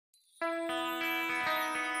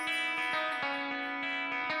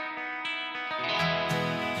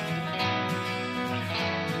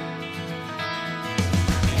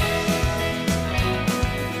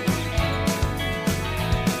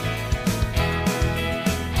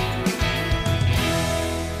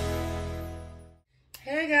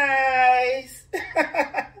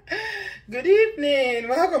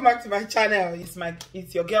morning, welcome back to my channel.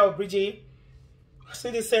 It's your girl Bridgie.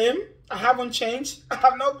 Still the same. I haven't changed. I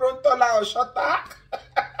have not grown taller or shorter.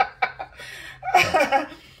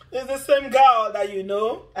 It's the same girl that you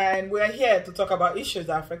know, and we're here to talk about issues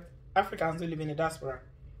that affect Africans who live in the diaspora.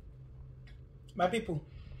 My people,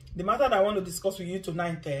 the matter that I want to discuss with you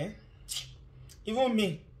tonight, even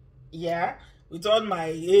me, yeah, with all my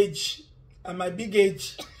age and my big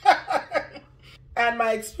age and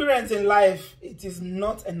my experience in life, it is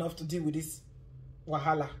not enough to deal with this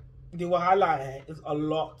wahala. The wahala is a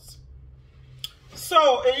lot. So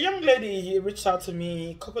a young lady reached out to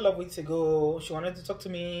me a couple of weeks ago. She wanted to talk to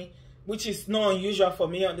me, which is not unusual for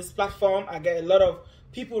me on this platform. I get a lot of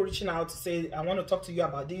people reaching out to say, I want to talk to you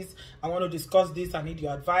about this. I want to discuss this. I need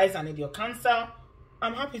your advice. I need your counsel.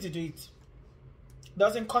 I'm happy to do it.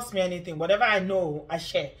 Doesn't cost me anything. Whatever I know, I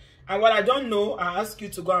share. And what I don't know, I ask you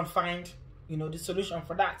to go and find, the solution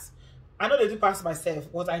for that. I know they do pass myself.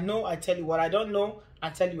 What I know, I tell you. What I don't know, I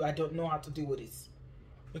tell you I don't know how to deal with this.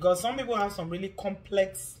 Because some people have some really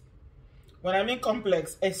complex, when I mean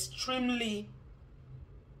complex, extremely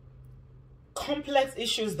complex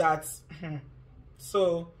issues that,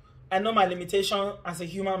 so I know my limitation as a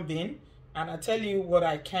human being, and I tell you what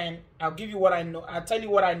I can, I'll give you what I know, I'll tell you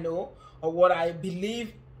what I know, or what I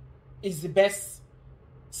believe is the best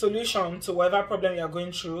solution to whatever problem you are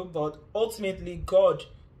going through, but ultimately God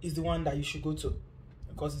is the one that you should go to,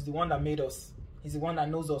 because he's the one that made us, he's the one that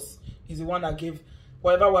knows us, he's the one that gave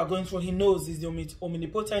whatever we're going through. He knows. He's the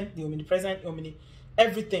omnipotent, the omnipresent,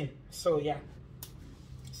 everything. So yeah.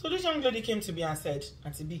 So this young lady came to me and said,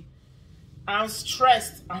 Auntie B, I'm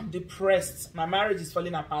stressed, I'm depressed, my marriage is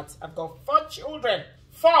falling apart. I've got 4 children.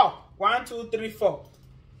 4. 1, 2, 3, 4.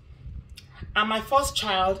 And my first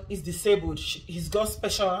child is disabled. He's got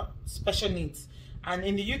special needs. And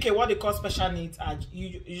in the UK, what they call special needs are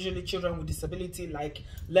usually children with disability, like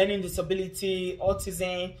learning disability,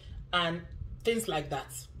 autism, and things like that.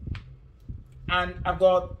 And I've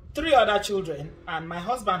got 3 other children, and my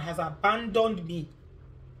husband has abandoned me.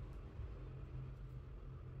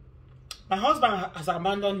 My husband has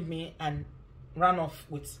abandoned me and ran off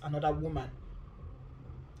with another woman.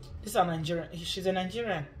 This is a Nigerian. She's a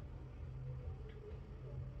Nigerian.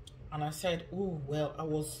 And I said, oh, well,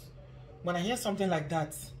 when I hear something like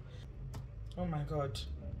that, oh my God,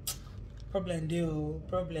 problem day, oh,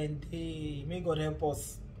 problem day. May God help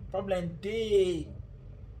us. Problem day.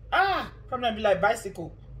 Problem be like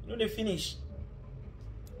bicycle. They finish.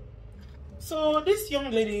 So this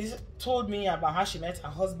young lady told me about how she met her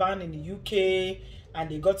husband in the UK and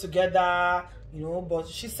they got together, but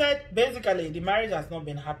she said basically the marriage has not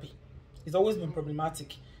been happy. It's always been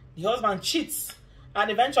problematic. The husband cheats,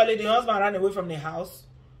 and eventually the husband ran away from the house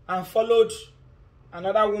and followed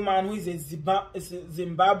another woman who is a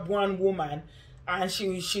Zimbabwean woman, and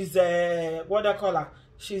she's what do I call her?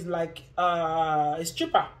 She's like a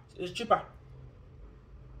stripper.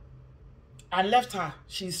 And left her.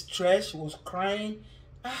 She's stressed. She was crying.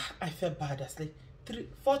 I felt bad. I said,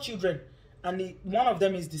 4 children, and one of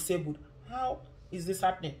them is disabled. How is this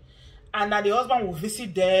happening? And that the husband will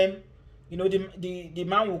visit them. The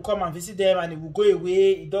man will come and visit them, and he will go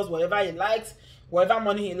away. He does whatever he likes, whatever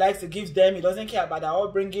money he likes, he gives them. He doesn't care about their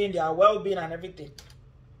upbringing, their well-being, and everything.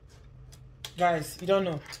 Guys, you don't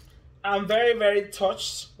know. I'm very, very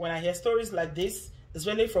touched when I hear stories like this,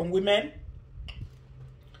 especially from women.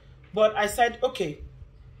 But I said, okay,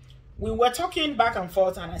 we were talking back and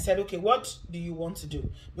forth, and I said, okay, what do you want to do?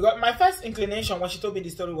 Because my first inclination when she told me the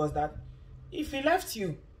story was that if he left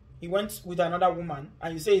you, he went with another woman,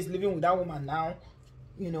 and you say he's living with that woman now,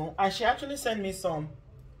 and she actually sent me some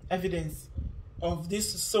evidence of the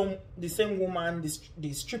same woman,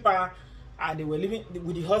 the stripper, and they were living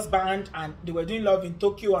with the husband, and they were doing love in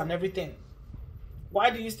Tokyo and everything.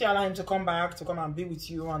 Why do you still allow him to come back, to come and be with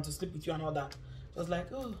you and to sleep with you and all that? I was like,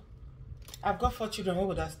 oh, I've got 4 children. Where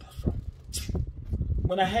would that start from?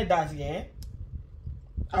 When I heard that, yeah,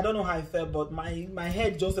 I don't know how I felt, but my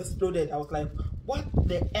head just exploded. I was like, what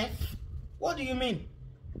the F? What do you mean?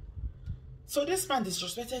 So this man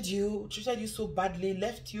disrespected you, treated you so badly,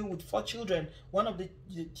 left you with 4 children. One of the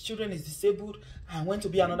children is disabled and went to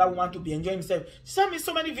be another woman to be enjoying himself. She sent me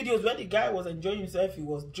so many videos where the guy was enjoying himself. He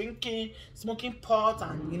was drinking, smoking pot,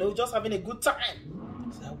 and, just having a good time.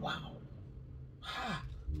 I said, wow.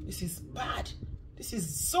 This is bad. This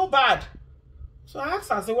is so bad. So I asked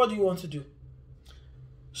her, I said, what do you want to do?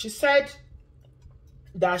 She said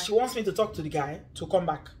that she wants me to talk to the guy to come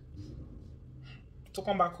back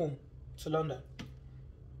home to London.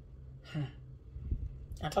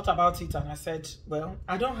 I thought about it and I said, well,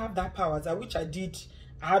 I don't have that power. I wish I did.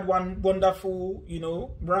 I had one wonderful,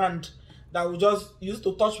 brand that will just used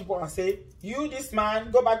to touch people and say, you, this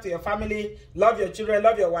man, go back to your family, love your children,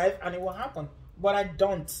 love your wife, and it will happen. But I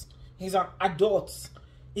don't. He's an adult.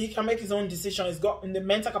 He can make his own decision. He's got the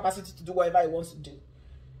mental capacity to do whatever he wants to do.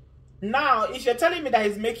 Now, if you're telling me that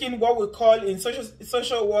he's making what we call in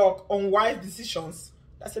social work unwise decisions,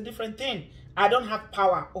 that's a different thing. I don't have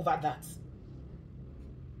power over that.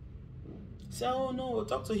 Say, oh no,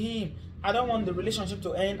 talk to him. I don't want the relationship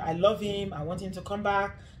to end. I love him. I want him to come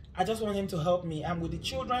back. I just want him to help me. I'm with the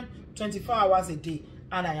children 24 hours a day.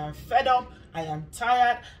 And I am fed up. I am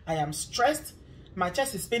tired. I am stressed. My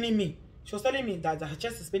chest is paining me. She was telling me that her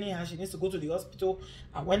chest is paining her. She needs to go to the hospital.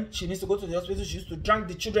 And when she needs to go to the hospital, she used to drag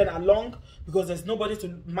the children along because there's nobody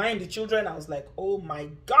to mind the children. I was like, oh my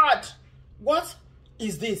God, what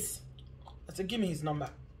is this? I said, give me his number.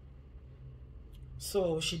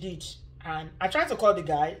 So she did. And I tried to call the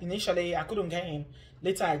guy. Initially, I couldn't get him.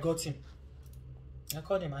 Later, I got him. I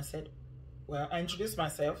called him. I said, well, I introduced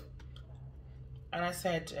myself. And I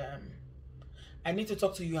said, I need to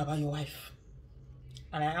talk to you about your wife.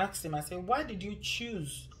 And I asked him, I said, why did you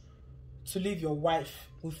choose to leave your wife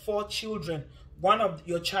with 4 children? One of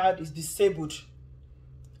your child is disabled.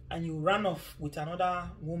 And you ran off with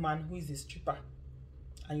another woman who is a stripper.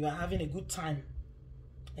 And you are having a good time.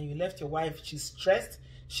 And you left your wife. She's stressed.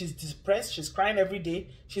 She's depressed. She's crying every day.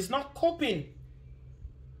 She's not coping.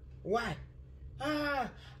 Why?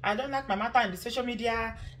 I don't like my matter in the social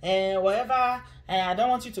media and whatever. And I don't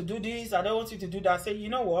want you to do this. I don't want you to do that. I say, you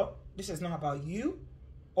know what? This is not about you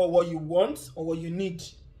or what you want or what you need.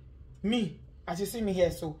 Me, as you see me here,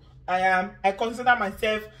 so I consider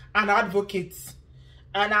myself an advocate.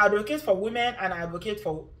 And I advocate for women and I advocate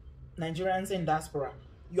for Nigerians in diaspora.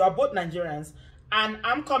 You are both Nigerians. And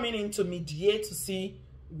I'm coming in to mediate to see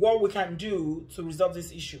what we can do to resolve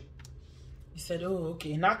this issue. He said, oh,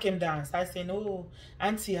 okay. Now came down and started saying, oh,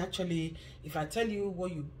 auntie, actually, if I tell you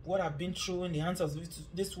what I've been through in the hands of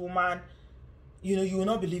this woman, you know, you will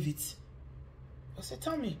not believe it. I said,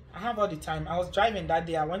 tell me. I have all the time. I was driving that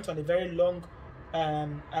day. I went on a very long,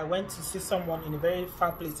 I went to see someone in a very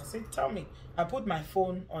far place. I said, tell me. I put my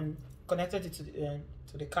phone on, connected it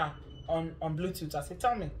to the car on Bluetooth. I said,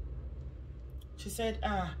 tell me. She said,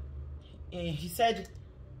 he said,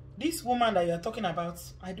 this woman that you're talking about,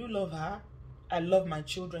 I do love her. I love my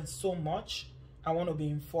children so much. I want to be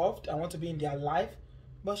involved. I want to be in their life.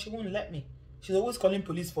 But she won't let me. She's always calling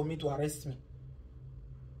police for me to arrest me.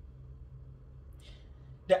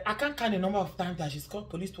 I can't count the number of times that she's called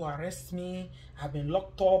police to arrest me. I've been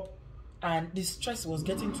locked up. And the stress was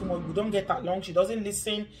getting too much. We don't get along. She doesn't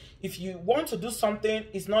listen. If you want to do something,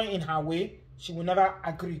 it's not in her way. She will never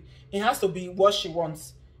agree. It has to be what she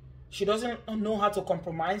wants. She doesn't know how to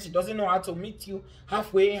compromise. She doesn't know how to meet you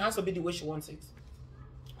halfway. It has to be the way she wants it.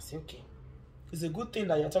 I say, okay. It's a good thing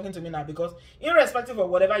that you're talking to me now because irrespective of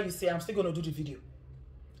whatever you say, I'm still going to do the video.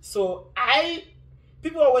 So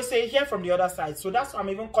people always say, hear from the other side. So that's why I'm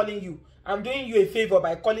even calling you. I'm doing you a favor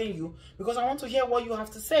by calling you because I want to hear what you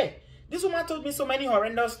have to say. This woman told me so many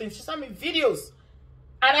horrendous things. She sent me videos.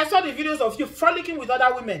 And I saw the videos of you frolicking with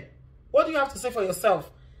other women. What do you have to say for yourself?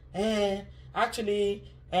 Actually,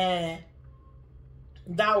 that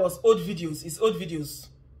was old videos. It's old videos.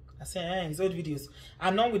 I said, it's old videos.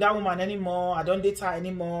 I'm not with that woman anymore. I don't date her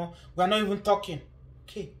anymore. We're not even talking.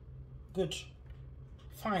 Okay, good.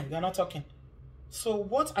 Fine, we're not talking. So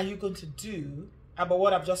what are you going to do about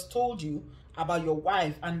what I've just told you about your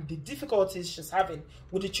wife and the difficulties she's having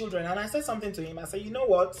with the children? And I said something to him. I said, you know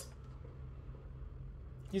what?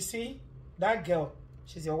 You see, that girl,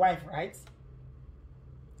 she's your wife, right?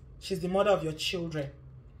 She's the mother of your children.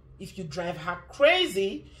 If you drive her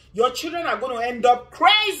crazy, your children are going to end up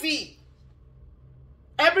crazy.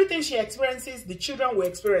 Everything she experiences, the children will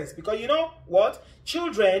experience. Because you know what?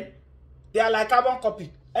 Children, they are like carbon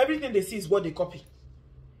copy. Everything they see is what they copy.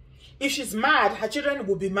 If she's mad, her children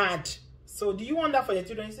will be mad. So do you want that for your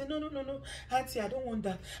children? You say, no, no, no, no. Auntie, I don't want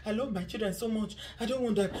that. I love my children so much. I don't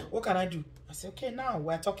want that. What can I do? I say, okay, now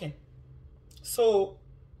we're talking. So,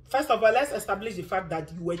 first of all, let's establish the fact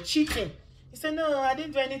that you were cheating. He said, no, I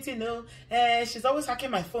didn't do anything, no. She's always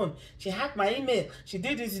hacking my phone. She hacked my email. She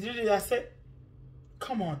did this, she did it. I said,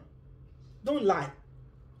 come on. Don't lie.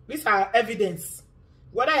 These are evidence.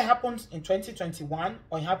 Whether it happened in 2021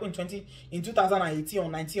 or it happened in 2018 or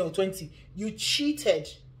 19 or 20, you cheated.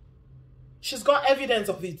 She's got evidence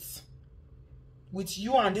of it. With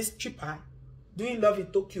you and this stripper doing love in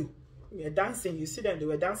Tokyo. We were dancing. You see them, they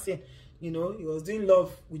were dancing. You know, he was doing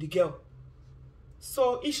love with the girl.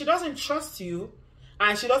 So if she doesn't trust you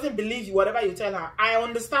and she doesn't believe you, whatever you tell her, I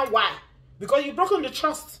understand why. Because you've broken the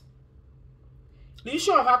trust. The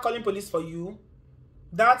issue of her calling police for you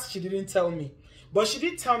That she didn't tell me. But she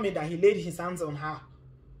did tell me that he laid his hands on her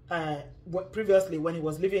previously when he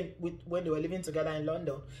was when they were living together in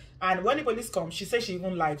London. And when the police come, she said she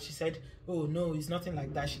even lied. She said, oh no, it's nothing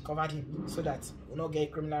like that. She covered him so that he will not get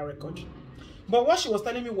a criminal record. But what he was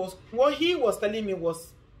telling me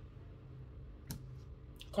was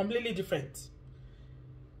completely different.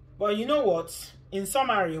 But you know what? In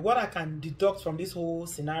summary, what I can deduct from this whole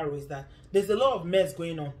scenario is that there's a lot of mess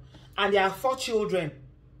going on. And there are 4 children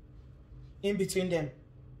in between them.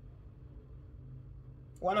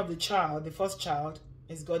 One of the first child,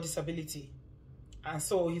 has got disability. And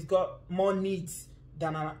so he's got more needs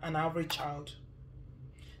than an average child.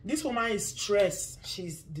 This woman is stressed.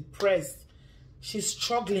 She's depressed. She's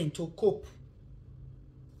struggling to cope.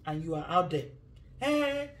 And you are out there.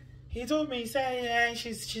 Hey, he told me, he said, yeah,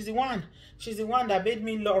 she's the one. She's the one that made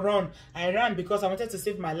me run. I ran because I wanted to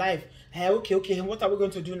save my life. Hey, okay, what are we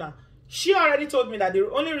going to do now? She already told me that the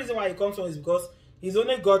only reason why he comes home is because he's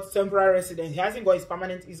only got temporary residence. He hasn't got his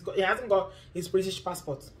permanent, he hasn't got his British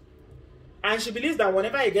passport. And she believes that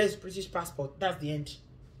whenever he gets his British passport, that's the end.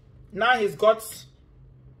 Now he's got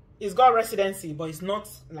residency, but it's not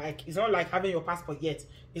like having your passport yet.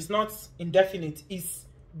 It's not indefinite, it's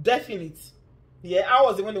definite. Yeah, I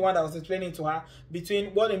was even the one that was explaining to her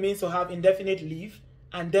between what it means to have indefinite leave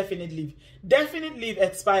and definite leave. Definite leave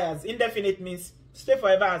expires. Indefinite means stay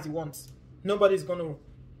forever as you want. Nobody's going to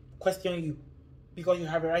question you because you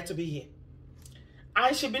have a right to be here.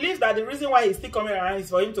 And she believes that the reason why he's still coming around is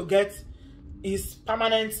for him to get his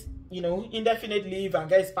permanent, indefinite leave and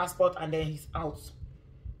get his passport, and then he's out.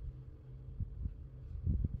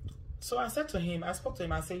 So I spoke to him,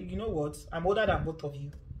 I said, you know what? I'm older than both of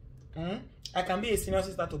you. I can be a senior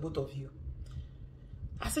sister to both of you.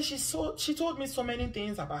 I said, she told me so many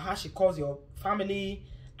things about how she calls your family,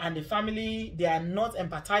 and the family, they are not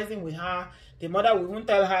empathizing with her. The mother will even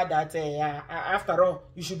tell her that after all,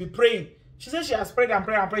 you should be praying. She said she has prayed and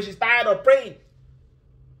prayed and prayed. She's tired of praying.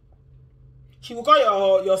 She will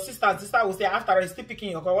call your sister. Sister will say, after all, still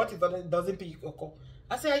picking your call. What if it doesn't pick your call?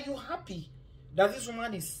 I said, are you happy that this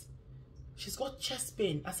woman she's got chest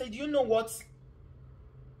pain? I said, do you know what?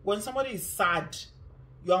 When somebody is sad,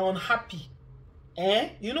 you are unhappy.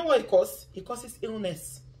 You know what it causes? It causes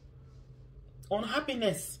illness.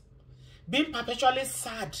 Unhappiness. Being perpetually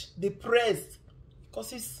sad, depressed. It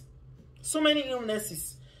causes so many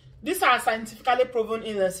illnesses. These are scientifically proven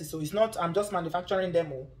illnesses, so it's not, I'm just manufacturing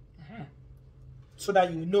them all. So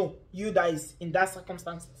that you know, you that is in that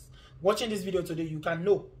circumstances, watching this video today, you can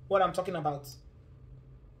know what I'm talking about.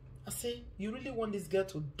 I say, you really want this girl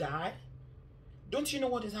to die? Don't you know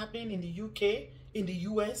what is happening in the UK, in the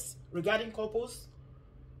US, regarding couples?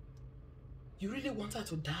 You really want her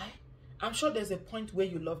to die? I'm sure there's a point where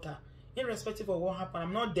you loved her, irrespective of what happened.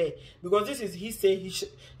 I'm not there, because this is he say,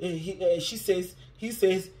 she says, he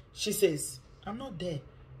says, she says. I'm not there.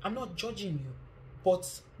 I'm not judging you.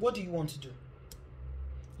 But what do you want to do?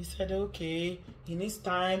 He said, okay, he needs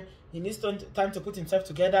time. He needs time to put himself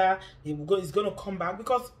together. He's going to come back.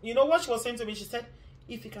 Because you know what she was saying to me? She said,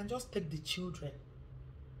 if he can just take the children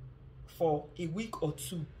for a week or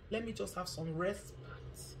 2, let me just have some respite.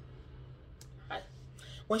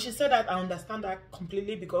 When she said that, I understand that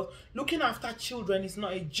completely, because looking after children is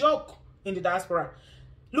not a joke in the diaspora.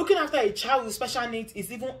 Looking after a child with special needs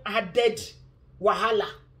is even added wahala.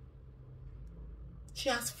 She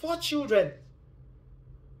has 4 children.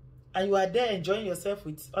 And you are there enjoying yourself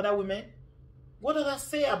with other women. What does that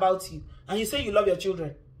say about you? And you say you love your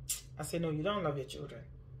children. I say, no, you don't love your children.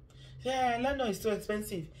 Yeah, London is too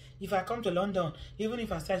expensive. If I come to London, even if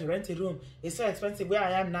I start to rent a room, it's so expensive. Where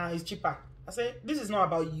I am now is cheaper. I say, this is not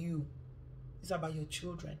about you. It's about your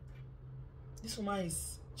children. This woman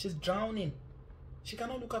she's drowning. She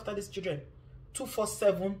cannot look after these children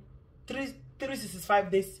 24/7,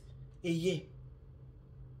 365 days a year.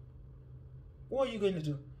 What are you going to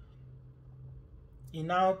do? He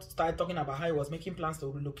now started talking about how he was making plans to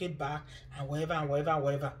relocate back and whatever and whatever and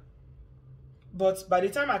whatever. But by the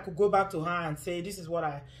time I could go back to her and say, this is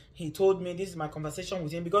what he told me, this is my conversation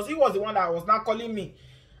with him, because he was the one that was now calling me.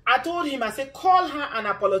 I told him, I said, call her and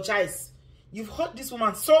apologize. You've hurt this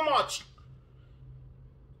woman so much.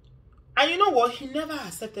 And you know what? He never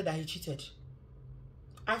accepted that he cheated.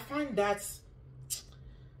 I find that,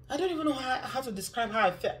 I don't even know how to describe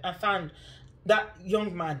how I found that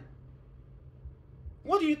young man.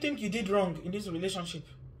 What do you think you did wrong in this relationship?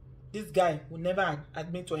 This guy will never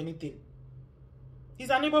admit to anything. He's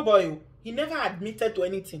a neighbor boy. He never admitted to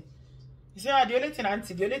anything. He said, the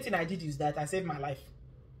only thing I did is that I saved my life.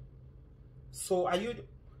 So are you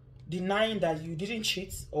denying that you didn't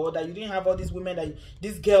cheat or that you didn't have all these women that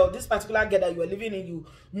this particular girl that you were living in, you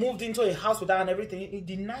moved into a house with her and everything. He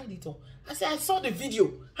denied it all. I said, I saw the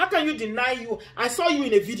video. How can you deny you? I saw you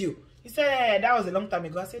in a video. He said, that was a long time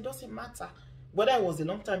ago. I said, it doesn't matter whether it was a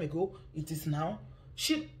long time ago, it is now.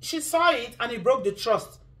 She saw it and it broke the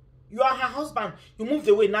trust. You are her husband. You moved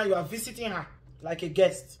away. Now you are visiting her like a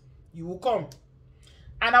guest. You will come.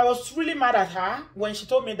 And I was really mad at her when she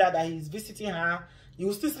told me that he's visiting her. He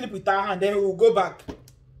will still sleep with her and then he will go back.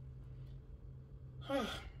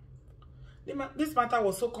 This matter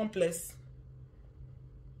was so complex.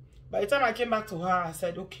 By the time I came back to her, I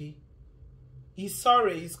said, okay, he's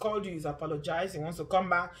sorry. He's called you. He's apologized. He wants to come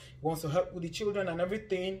back. He wants to help with the children and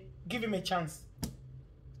everything. Give him a chance.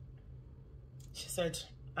 She said,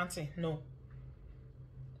 Auntie, no.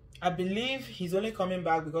 I believe he's only coming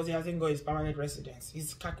back because he hasn't got his permanent residence.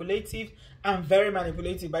 He's calculative and very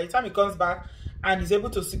manipulative. By the time he comes back and he's able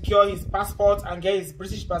to secure his passport and get his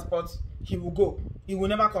British passport, he will go. He will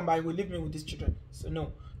never come back. He will leave me with these children. So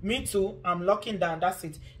no. Me too. I'm locking down. That's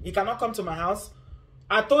it. He cannot come to my house.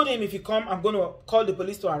 I told him if he come, I'm going to call the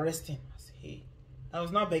police to arrest him. I said, hey. I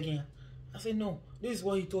was not begging her. I said, no. This is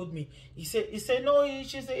what he told me. He said, no,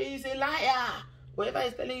 he's a liar. Whatever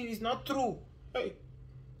he's telling you is not true. Hey,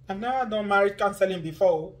 I've never done marriage counseling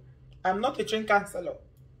before. I'm not a trained counselor.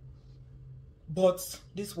 But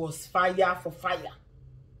this was fire for fire.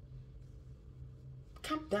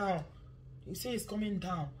 Calm down. You say he's coming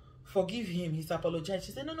down. Forgive him. He's apologized.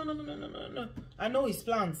 She said, no. I know his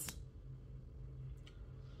plans.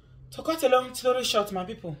 To cut a long story short, my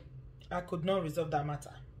people, I could not resolve that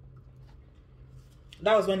matter.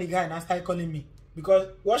 That was when the guy now started calling me. Because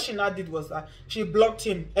what she now did was that she blocked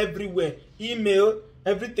him everywhere. Email,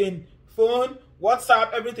 everything, phone,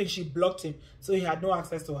 WhatsApp, everything. She blocked him. So he had no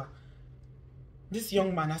access to her. This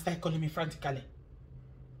young man started calling me frantically.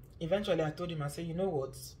 Eventually, I told him, I said, you know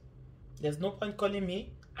what? There's no point calling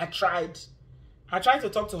me. I tried to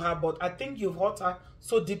talk to her, but I think you've hurt her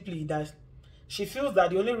so deeply that she feels that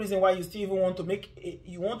the only reason why you still even want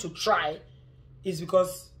to try is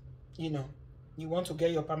because, you want to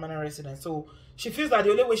get your permanent residence. So she feels that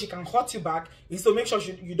the only way she can hurt you back is to make sure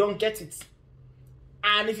you don't get it.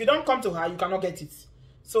 And if you don't come to her, you cannot get it.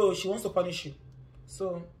 So she wants to punish you.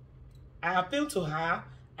 So I appealed to her.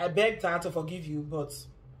 I begged her to forgive you, but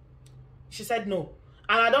she said no.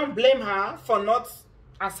 And I don't blame her for not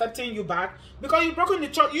accepting you back because you've broken the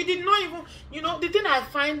trust. You did not even, the thing I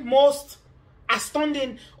find most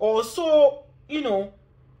astounding or so,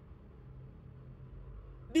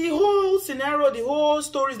 the whole scenario, the whole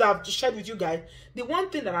stories that I've shared with you guys, the one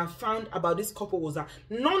thing that I found about this couple was that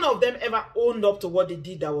none of them ever owned up to what they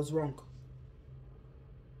did that was wrong.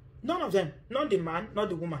 None of them. Not the man, not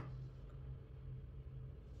the woman.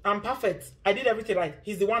 I'm perfect. I did everything right.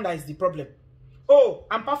 He's the one that is the problem. Oh,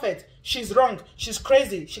 I'm perfect. She's wrong. She's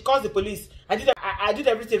crazy. She calls the police. I did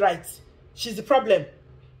everything right. She's the problem.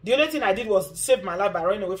 The only thing I did was save my life by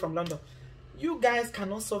running away from London. You guys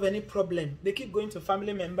cannot solve any problem. They keep going to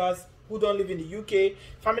family members who don't live in the UK.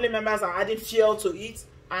 Family members are adding fuel to it.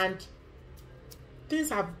 And things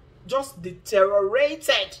have just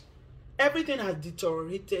deteriorated. Everything has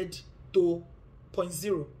deteriorated to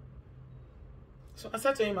 0.0. So I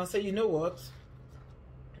said to him, I said, you know what?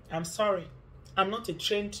 I'm sorry. I'm not a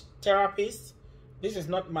trained therapist. This is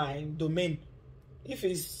not my domain. If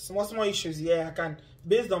it's small issues, yeah, I can,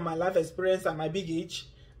 based on my life experience and my big age,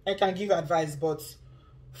 I can give advice. But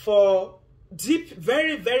for deep,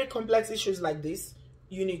 very, very complex issues like this,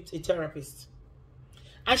 you need a therapist.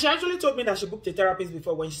 And she actually told me that she booked a therapist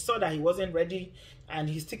before when she saw that he wasn't ready and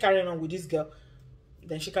he's still carrying on with this girl.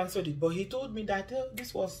 Then she cancelled it. But he told me that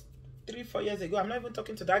this was 3-4 years ago. I'm not even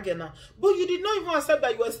talking to that girl now. But you did not even accept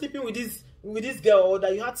that you were sleeping with this girl or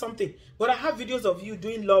that you had something. But I have videos of you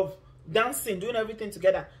doing love, dancing, doing everything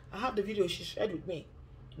together. I have the video she shared with me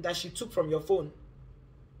that she took from your phone.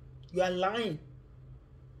 You are lying.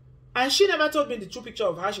 And she never told me the true picture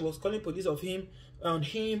of how she was calling police on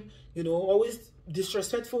him, always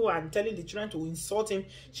disrespectful and telling the children to insult him.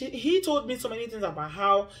 He told me so many things about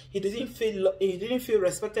how he didn't feel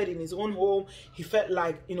respected in his own home. He felt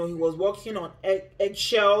like, he was walking on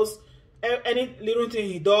eggshells. Any little thing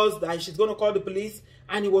he does, that she's going to call the police.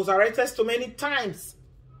 And he was arrested so many times.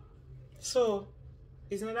 So,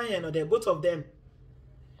 it's neither here nor there. Both of them.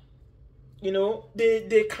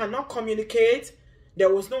 They cannot communicate.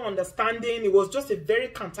 There was no understanding. It was just a very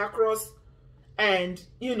cantankerous and,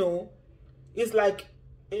 it's like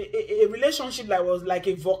a relationship that was like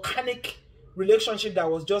a volcanic relationship that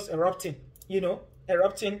was just erupting,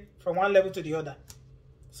 erupting from one level to the other.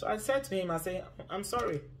 So I said to him, I said, I'm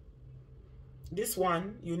sorry. This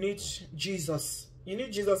one, you need Jesus. You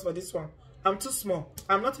need Jesus for this one. I'm too small.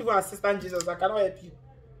 I'm not even assistant Jesus. I cannot help you.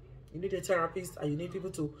 You need a therapist, and you need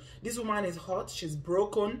people to... This woman is hurt. She's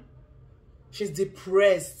broken. She's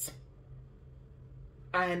depressed.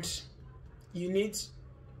 And you need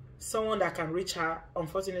someone that can reach her.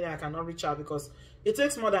 Unfortunately, I cannot reach her because it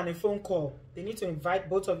takes more than a phone call. They need to invite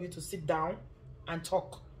both of you to sit down and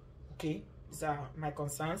talk. Okay? These are my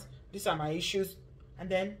concerns. These are my issues. And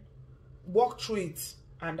then walk through it.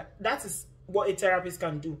 And that is what a therapist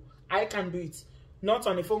can do. I can do it. Not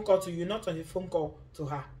on a phone call to you, not on a phone call to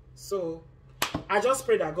her. So I just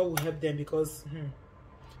pray that God will help them, because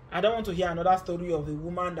I don't want to hear another story of a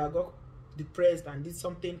woman that got depressed and did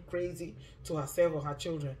something crazy to herself or her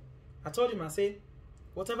children. I told him, I said,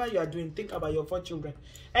 whatever you are doing, think about your 4 children.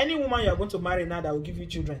 Any woman you are going to marry now that will give you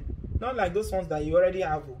children, not like those ones that you already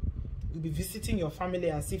have. You'll be visiting your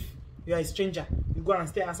family as if you are a stranger. You go and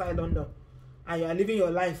stay outside London and you are living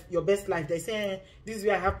your life, your best life. They say, this is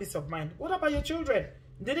where I have peace of mind. What about your children?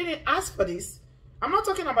 They didn't ask for this. I'm not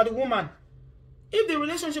talking about the woman. If the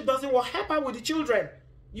relationship doesn't work, help her with the children.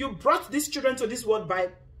 You brought these children to this world by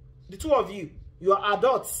the 2 of you. You are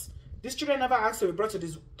adults. These children never asked to be brought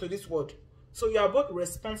to this world. So you are both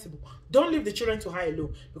responsible. Don't leave the children to her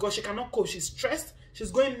alone, because she cannot cope. She's stressed.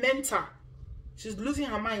 She's going mental. She's losing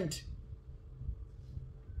her mind.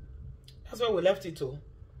 That's where we left it to.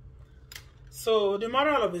 So the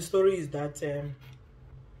moral of the story is that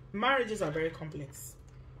marriages are very complex.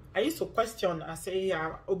 I used to question, I say,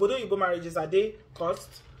 Obodo Igbo marriages, are they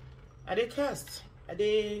cursed? Are they cursed?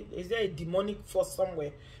 Is there a demonic force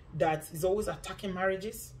somewhere that is always attacking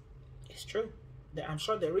marriages? It's true. I'm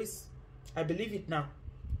sure there is. I believe it now.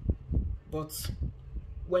 But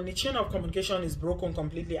when the chain of communication is broken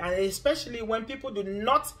completely, and especially when people do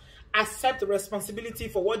not accept the responsibility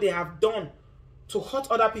for what they have done to hurt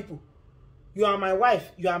other people. You are my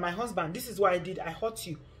wife. You are my husband. This is what I did. I hurt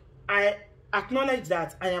you. I acknowledge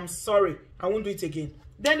that. I am sorry. I won't do it again.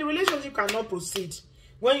 Then the relationship cannot proceed.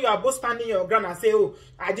 When you are both standing your ground and say, oh,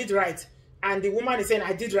 I did right, and the woman is saying,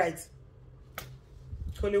 I did right.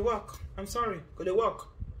 Could it work? I'm sorry. Could it work?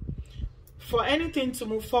 For anything to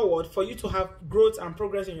move forward, for you to have growth and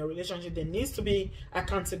progress in your relationship, there needs to be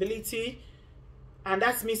accountability. And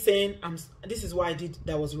that's me saying, this is what I did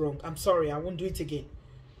that was wrong. I'm sorry. I won't do it again.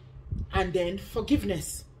 And then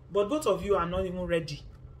forgiveness. But both of you are not even ready.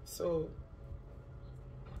 So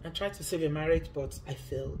I tried to save a marriage, but I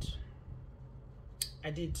failed. I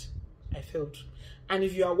did. I failed. And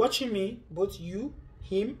if you are watching me, both you,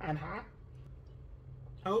 him, and her,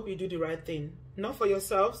 I hope you do the right thing. Not for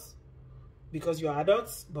yourselves, because you are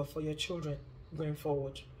adults, but for your children going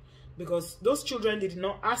forward. Because those children did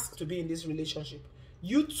not ask to be in this relationship.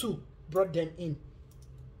 You too brought them in.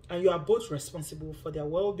 And you are both responsible for their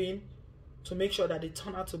well-being, to make sure that they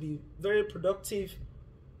turn out to be very productive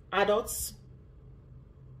adults,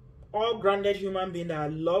 all grounded human beings that are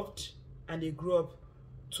loved, and they grew up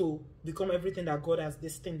to become everything that God has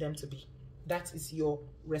destined them to be. That is your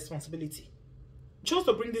responsibility. You chose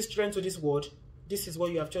to bring this children to this world. This is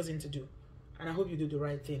what you have chosen to do. And I hope you do the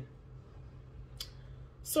right thing.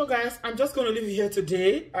 So guys, I'm just going to leave you here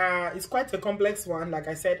today. It's quite a complex one. Like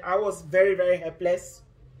I said, I was very, very helpless.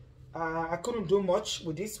 I couldn't do much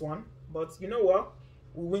with this one. But you know what?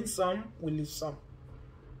 We win some, we lose some.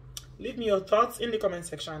 Leave me your thoughts in the comment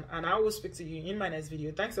section, and I will speak to you in my next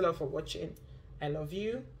video. Thanks a lot for watching. I love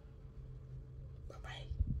you.